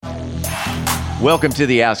Welcome to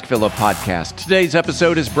the Ask Philip podcast. Today's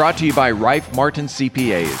episode is brought to you by Rife Martin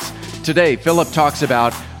CPAs. Today, Philip talks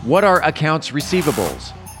about what are accounts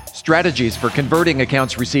receivables, strategies for converting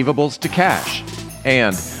accounts receivables to cash,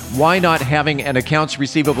 and why not having an accounts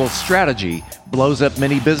receivable strategy blows up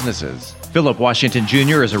many businesses. Philip Washington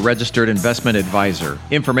Jr. is a registered investment advisor.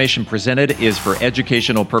 Information presented is for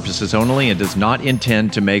educational purposes only and does not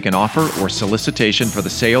intend to make an offer or solicitation for the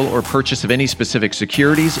sale or purchase of any specific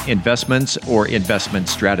securities, investments, or investment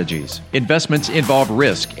strategies. Investments involve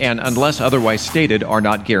risk and, unless otherwise stated, are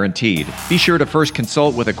not guaranteed. Be sure to first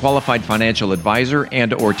consult with a qualified financial advisor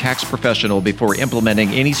and/or tax professional before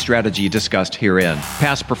implementing any strategy discussed herein.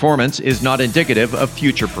 Past performance is not indicative of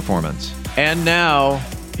future performance. And now,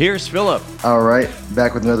 here's Philip. All right,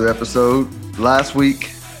 back with another episode. Last week,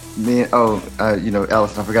 Allison,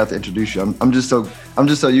 I forgot to introduce you. I'm just so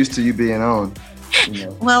used to you being on.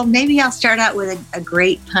 Well, maybe I'll start out with a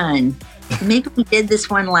great pun. Maybe we did this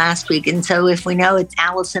one last week, and so if we know it's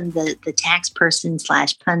Allison, the tax person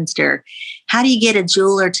 / punster, how do you get a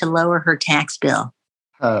jeweler to lower her tax bill?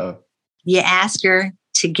 You ask her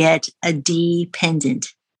to get a D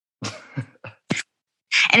pendant.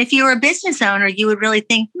 And if you were a business owner, you would really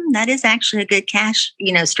think, that is actually a good cash,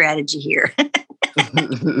 strategy here.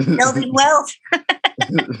 Building wealth.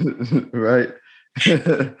 Right.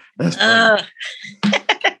 That's so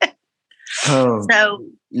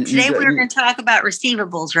today we're going to talk about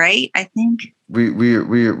receivables, right? I think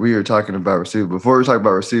we are talking about receivables. Before we talk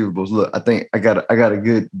about receivables, look, I think I got a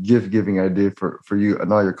good gift giving idea for you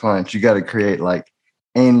and all your clients. You got to create like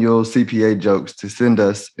annual CPA jokes to send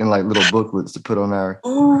us in like little booklets to put on our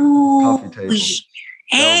coffee table.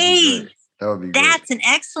 Hey, that would be great. That's an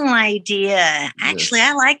excellent idea. Actually,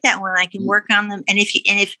 I like that one. I can work on them. And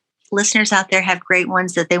if listeners out there have great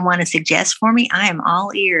ones that they want to suggest for me, I am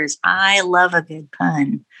all ears. I love a good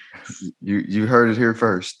pun. You heard it here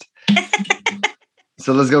first.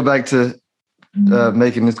 So let's go back to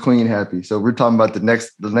making this queen happy. So we're talking about the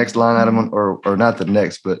next line item or not the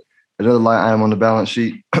next, but another line item on the balance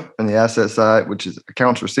sheet on the asset side, which is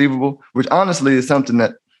accounts receivable, which honestly is something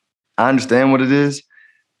that I understand what it is,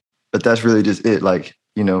 but that's really just it. Like,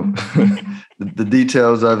 the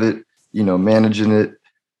details of it, managing it,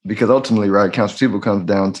 because ultimately, right, accounts receivable comes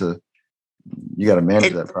down to you got to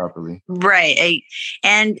manage that properly. Right.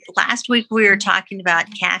 And last week we were talking about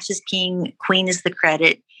cash is king, queen is the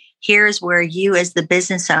credit. Here's where you as the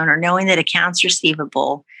business owner, knowing that accounts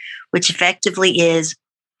receivable, which effectively is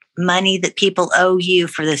money that people owe you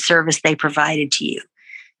for the service they provided to you.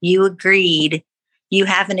 You agreed, you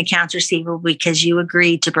have an accounts receivable because you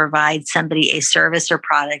agreed to provide somebody a service or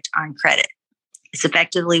product on credit. It's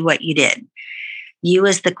effectively what you did. You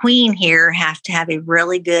as the queen here have to have a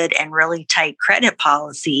really good and really tight credit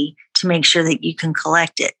policy to make sure that you can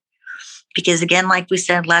collect it. Because again, like we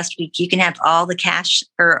said last week, you can have all the cash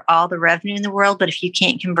or all the revenue in the world, but if you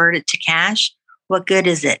can't convert it to cash, what good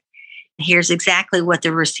is it? Here's exactly what the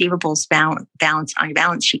receivables balance on your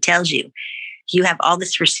balance sheet tells you. You have all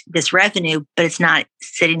this revenue, but it's not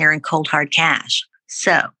sitting there in cold hard cash.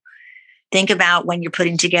 So think about when you're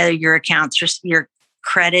putting together your accounts, your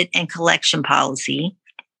credit and collection policy.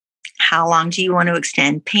 How long do you want to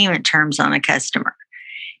extend payment terms on a customer?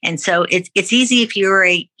 And so it's easy if you're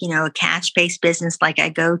a cash-based business, like I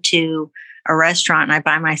go to a restaurant and I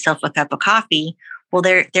buy myself a cup of coffee. Well,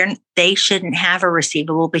 they shouldn't have a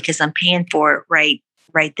receivable because I'm paying for it right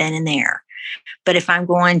then and there. But if I'm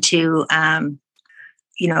going to,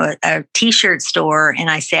 a T-shirt store and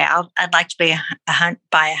I say I'd like to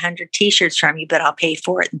buy 100 T-shirts from you, but I'll pay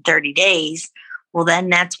for it in 30 days. Well, then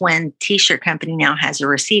that's when T-shirt company now has a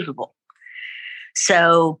receivable.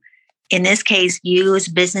 So in this case, you as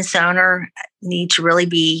a business owner need to really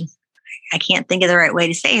be, I can't think of the right way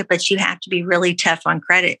to say it, but you have to be really tough on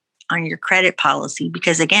credit. On your credit policy,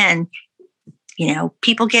 because again,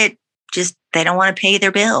 people they don't want to pay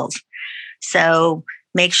their bills. So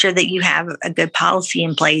make sure that you have a good policy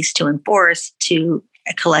in place to enforce to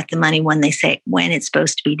collect the money when it's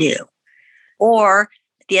supposed to be due. Or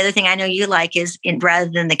the other thing I know you like is rather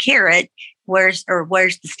than the carrot, where's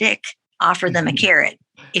the stick? Offer them a carrot.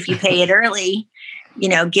 If you pay it early,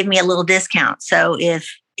 give me a little discount. So if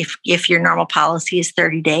your normal policy is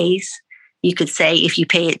 30 days, you could say, if you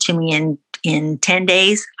pay it to me in 10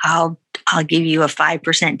 days, I'll give you a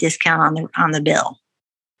 5% discount on the bill.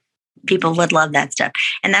 People would love that stuff.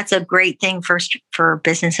 And that's a great thing for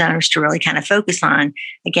business owners to really kind of focus on,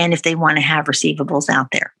 again, if they want to have receivables out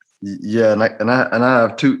there. Yeah. And I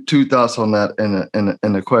have two thoughts on that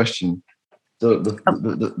in a question. So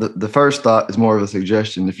the first thought is more of a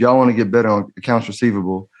suggestion. If y'all want to get better on accounts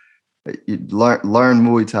receivable, You learn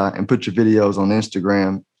Muay Thai and put your videos on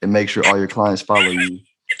Instagram and make sure all your clients follow you.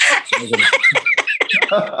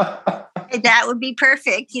 That would be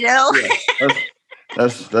perfect, you know? Yeah,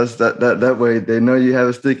 that's that way they know you have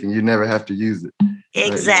a stick and you never have to use it.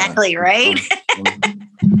 Exactly, right?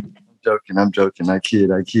 I'm joking. I kid.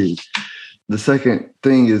 The second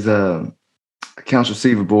thing is accounts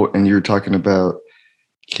receivable, and you're talking about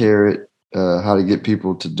Carrot, how to get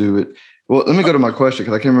people to do it. Well, let me go to my question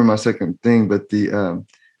because I can't remember my second thing. But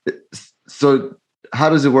so how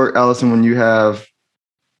does it work, Allison, when you have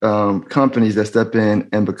companies that step in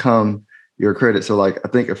and become your credit? So like I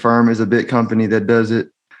think Affirm is a big company that does it,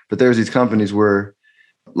 but there's these companies where,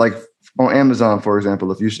 like on Amazon, for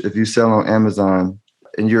example, if you sell on Amazon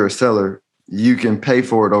and you're a seller, you can pay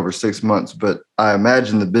for it over 6 months. But I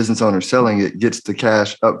imagine the business owner selling it gets the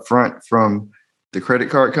cash up front from the credit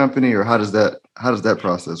card company, or how does that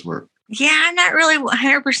process work? Yeah, I'm not really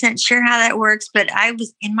 100% sure how that works, but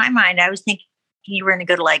in my mind, I was thinking you were going to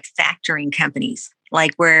go to like factoring companies,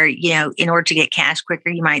 like where, you know, in order to get cash quicker,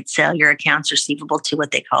 you might sell your accounts receivable to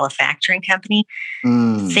what they call a factoring company.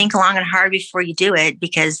 Think long and hard before you do it,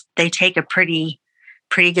 because they take a pretty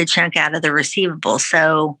good chunk out of the receivable.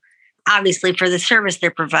 So obviously for the service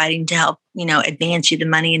they're providing to help, you know, advance you the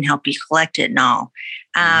money and help you collect it and all.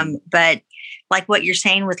 But like what you're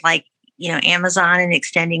saying with like, you know, Amazon and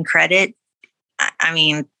extending credit, I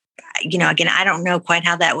mean, you know, again, I don't know quite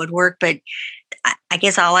how that would work, but I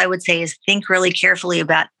guess all I would say is think really carefully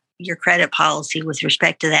about your credit policy with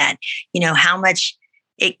respect to that. You know, how much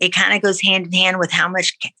it kind of goes hand in hand with how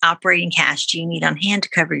much operating cash do you need on hand to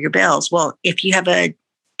cover your bills. Well, if you have a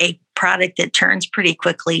product that turns pretty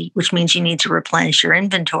quickly, which means you need to replenish your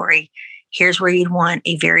inventory, here's where you'd want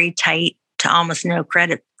a very tight to almost no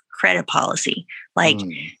credit policy, like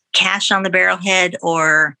cash on the barrelhead,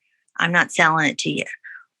 or I'm not selling it to you.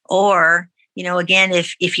 Or, you know, again,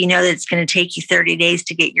 if you know that it's going to take you 30 days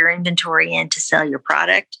to get your inventory in to sell your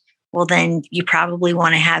product, well, then you probably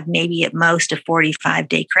want to have maybe at most a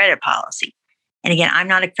 45-day credit policy. And again, I'm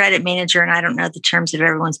not a credit manager and I don't know the terms of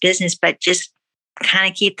everyone's business, but just kind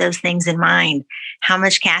of keep those things in mind. How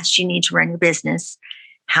much cash do you need to run your business?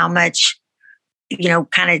 How much, you know,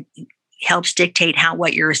 kind of helps dictate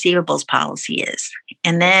what your receivables policy is.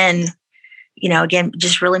 And then, you know, again,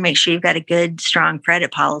 just really make sure you've got a good, strong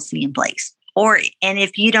credit policy in place. And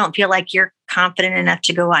if you don't feel like you're confident enough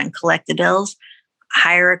to go out and collect the bills,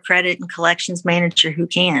 hire a credit and collections manager who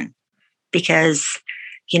can. Because,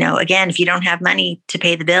 you know, again, if you don't have money to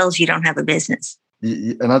pay the bills, you don't have a business.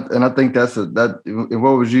 And I think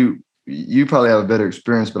what was you probably have a better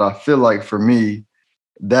experience, but I feel like for me,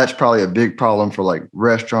 that's probably a big problem for like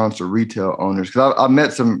restaurants or retail owners. Because I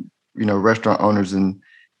met some, you know, restaurant owners and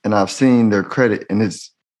I've seen their credit, and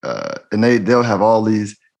it's and they'll have all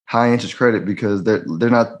these high interest credit because they're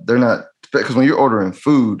not because when you're ordering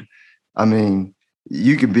food, I mean,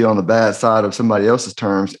 you can be on the bad side of somebody else's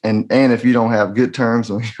terms, and if you don't have good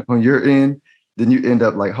terms on your end, then you end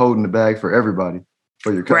up like holding the bag for everybody,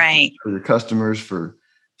 for your customers, right, for your customers, for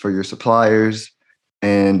your suppliers.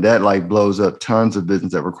 And that like blows up tons of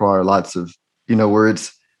business that require lots of, you know, where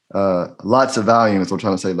it's lots of volume. Is what I'm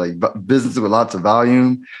trying to say. Like businesses with lots of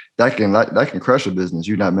volume, that can crush a business.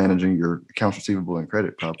 You're not managing your accounts receivable and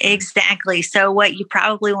credit properly. Exactly. So what you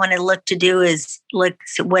probably want to look to do is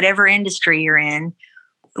so whatever industry you're in,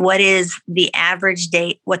 what is the average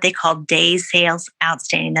date, what they call days sales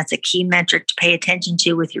outstanding. That's a key metric to pay attention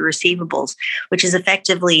to with your receivables, which is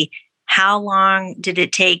effectively how long did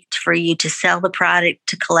it take for you to sell the product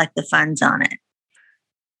to collect the funds on it?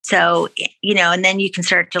 So, you know, and then you can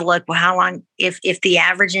start to look, well, how long, if the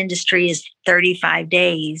average industry is 35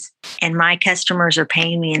 days and my customers are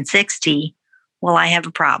paying me in 60, well, I have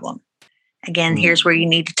a problem. Again, here's where you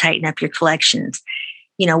need to tighten up your collections.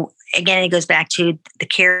 You know, again, it goes back to the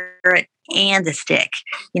carrot and the stick.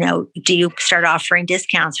 You know, do you start offering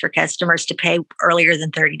discounts for customers to pay earlier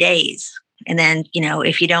than 30 days? And then, you know,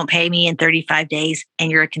 if you don't pay me in 35 days and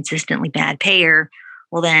you're a consistently bad payer,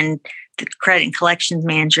 well, then the credit and collections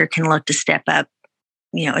manager can look to step up,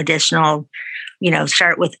 you know, additional, you know,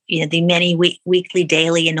 start with, you know, the many weekly,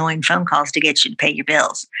 daily annoying phone calls to get you to pay your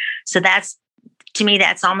bills. So that's, to me,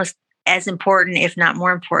 that's almost as important, if not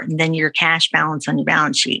more important, than your cash balance on your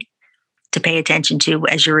balance sheet to pay attention to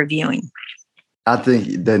as you're reviewing. I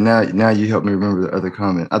think that now you help me remember the other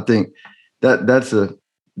comment. I think that's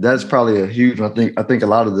probably a huge one. I think a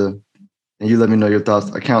lot of and you let me know your thoughts,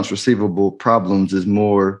 accounts receivable problems is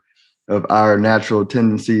more of our natural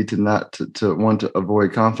tendency to not to want to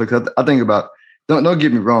avoid conflict. I think about, don't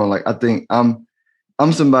get me wrong. Like I think I'm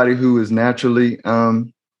somebody who is naturally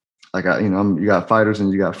like you got fighters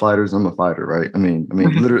and you got fighters. I'm a fighter, right? I mean,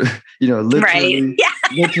 literally, literally, right.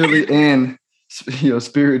 literally, and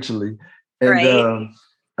spiritually. And right.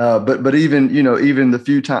 But even even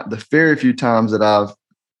the very few times that I've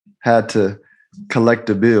had to collect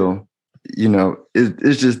a bill,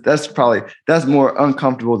 it's just that's more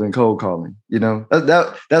uncomfortable than cold calling.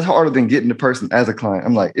 That's harder than getting the person as a client.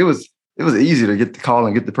 I'm like, it was easy to get the call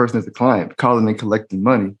and get the person as a client. Calling and collecting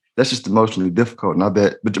money, that's just emotionally difficult. And I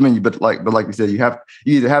bet, but like you said, you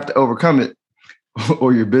either have to overcome it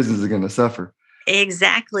or your business is going to suffer.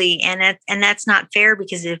 Exactly. And that's not fair,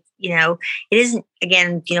 because if, it isn't,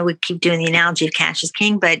 again, we keep doing the analogy of cash is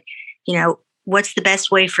king, but, what's the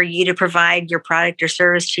best way for you to provide your product or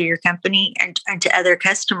service to your company and to other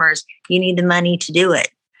customers? You need the money to do it.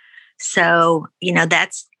 So,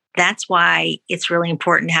 that's why it's really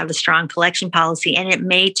important to have a strong collection policy. And it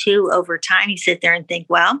may too, over time, you sit there and think,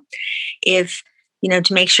 well, if,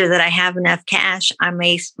 to make sure that I have enough cash,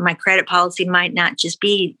 my credit policy might not just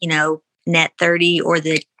be, net 30 or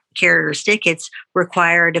the carrier tickets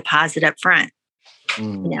require a deposit up front.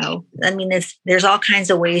 There's all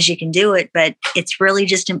kinds of ways you can do it, but it's really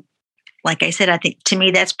just, like I said, I think to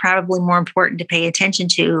me, that's probably more important to pay attention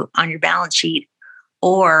to on your balance sheet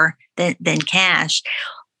than cash.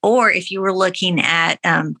 Or if you were looking at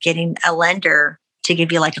getting a lender to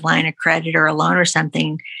give you like a line of credit or a loan or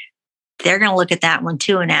something, they're going to look at that one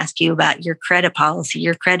too and ask you about your credit policy,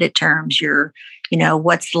 your credit terms,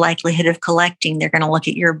 what's the likelihood of collecting. They're going to look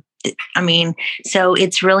at so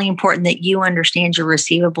it's really important that you understand your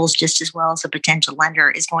receivables just as well as a potential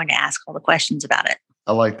lender is going to ask all the questions about it.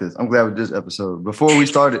 I like this. I'm glad with this episode. Before we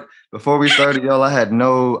started, y'all, I had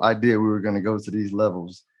no idea we were going to go to these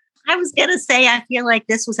levels. I was going to say, I feel like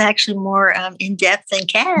this was actually more in-depth than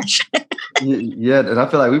cash. Yeah. And I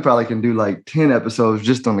feel like we probably can do like 10 episodes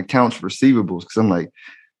just on accounts receivables. Cause I'm like,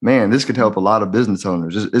 man, this could help a lot of business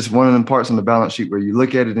owners. It's one of them parts on the balance sheet where you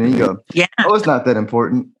look at it and you go, oh, it's not that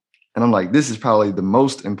important. And I'm like, this is probably the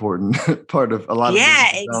most important part of a lot of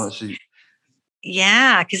business balance sheet.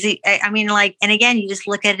 Yeah. Cause and again, you just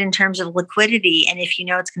look at it in terms of liquidity. And if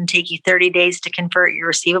it's going to take you 30 days to convert your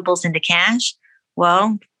receivables into cash,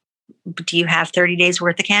 well, do you have 30 days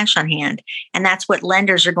worth of cash on hand? And that's what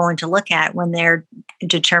lenders are going to look at when they're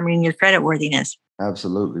determining your credit worthiness.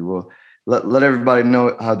 Absolutely. Well, let everybody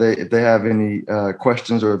know if they have any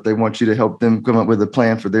questions or if they want you to help them come up with a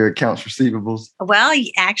plan for their accounts receivables. Well,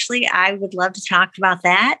 actually, I would love to talk about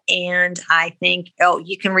that. And I think,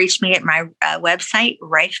 you can reach me at my website,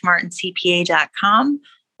 rifemartincpa.com,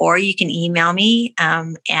 or you can email me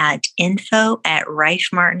at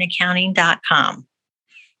info@rifemartinaccounting.com.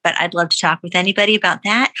 But I'd love to talk with anybody about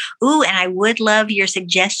that. Ooh, and I would love your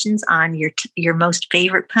suggestions on your most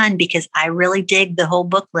favorite pun, because I really dig the whole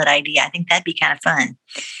booklet idea. I think that'd be kind of fun.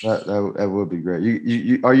 That would be great.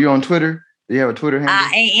 You are you on Twitter? Do you have a Twitter handle?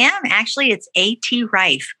 I am. Actually, it's A.T.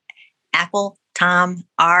 Rife. Apple, Tom,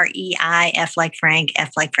 R-E-I-F like Frank,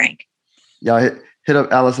 F like Frank. Yeah, hit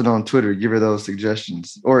up Allison on Twitter. Give her those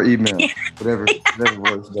suggestions or email, whatever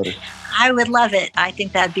works better. I would love it. I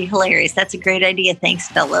think that'd be hilarious. That's a great idea. Thanks,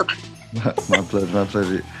 Philip. My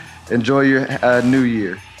pleasure. Enjoy your new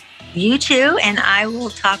year. You too, and I will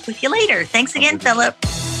talk with you later. Thanks again, Philip.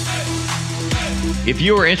 If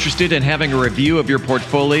you are interested in having a review of your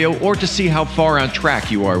portfolio or to see how far on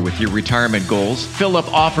track you are with your retirement goals, Philip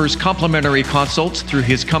offers complimentary consults through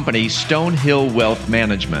his company, Stonehill Wealth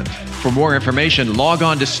Management. For more information, log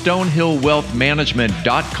on to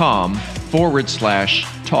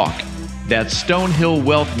stonehillwealthmanagement.com/talk. That's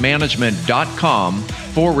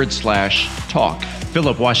stonehillwealthmanagement.com/talk.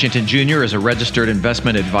 Philip Washington Jr. is a registered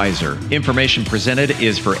investment advisor. Information presented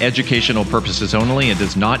is for educational purposes only and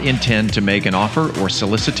does not intend to make an offer or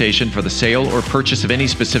solicitation for the sale or purchase of any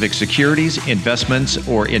specific securities, investments,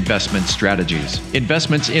 or investment strategies.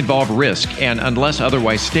 Investments involve risk and, unless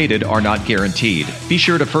otherwise stated, are not guaranteed. Be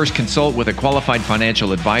sure to first consult with a qualified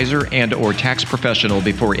financial advisor and/or tax professional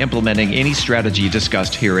before implementing any strategy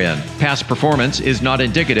discussed herein. Past performance is not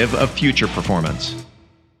indicative of future performance.